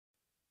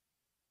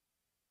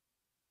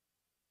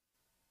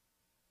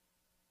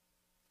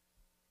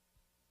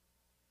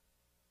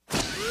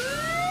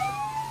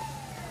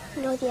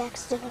know the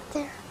accident up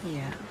there?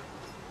 Yeah.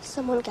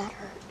 Someone got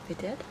hurt. They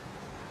did?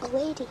 A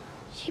lady.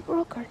 She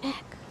broke her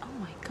neck. Oh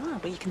my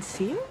God, but you can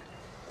see her?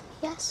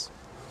 Yes.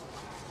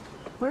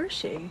 Where is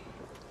she?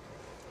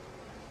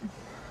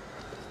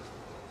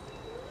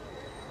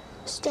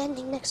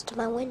 Standing next to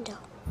my window.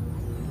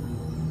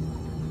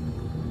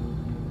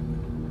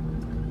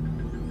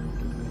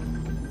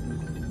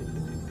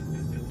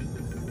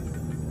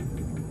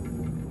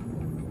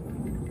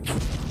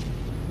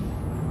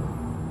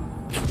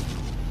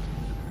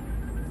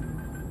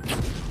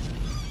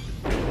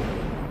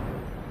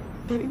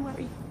 Baby, why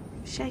are you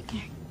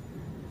shaking?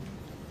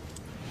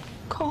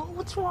 Cole,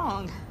 what's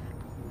wrong?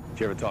 Did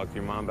you ever talk to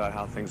your mom about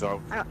how things are?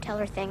 I don't tell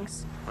her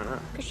things. Why not?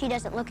 Because she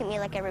doesn't look at me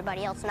like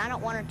everybody else, and I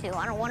don't want her to.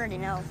 I don't want her to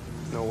know.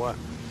 Know what?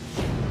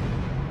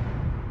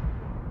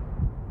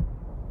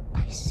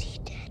 I see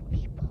dead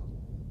people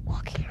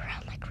walking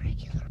around like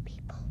regular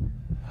people.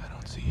 I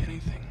don't see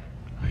anything.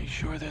 Are you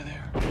sure they're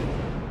there?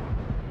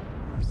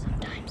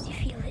 Sometimes you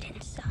feel it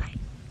inside,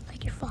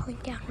 like you're falling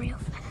down real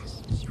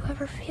fast. You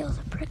ever feel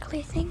the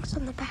prickly things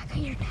on the back of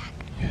your neck?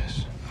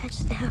 Yes. That's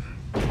them.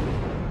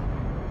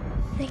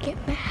 They get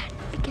mad.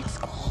 It gets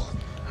cold.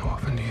 How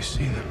often do you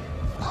see them?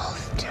 All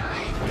the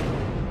time.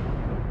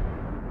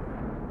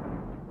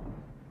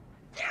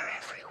 They're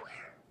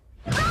everywhere.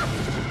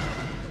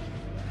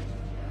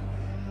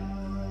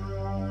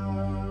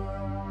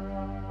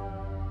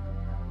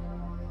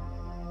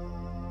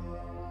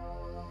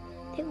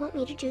 They want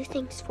me to do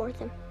things for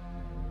them.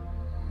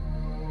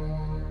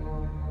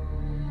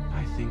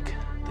 I think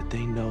that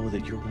they know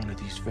that you're one of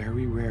these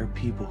very rare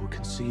people who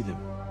can see them.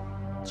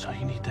 So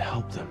you need to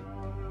help them.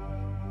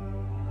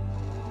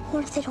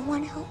 What if they don't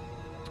want to help?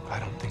 I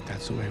don't think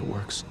that's the way it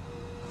works.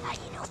 How do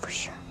you know for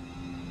sure?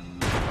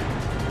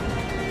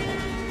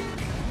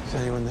 Is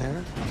anyone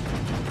there?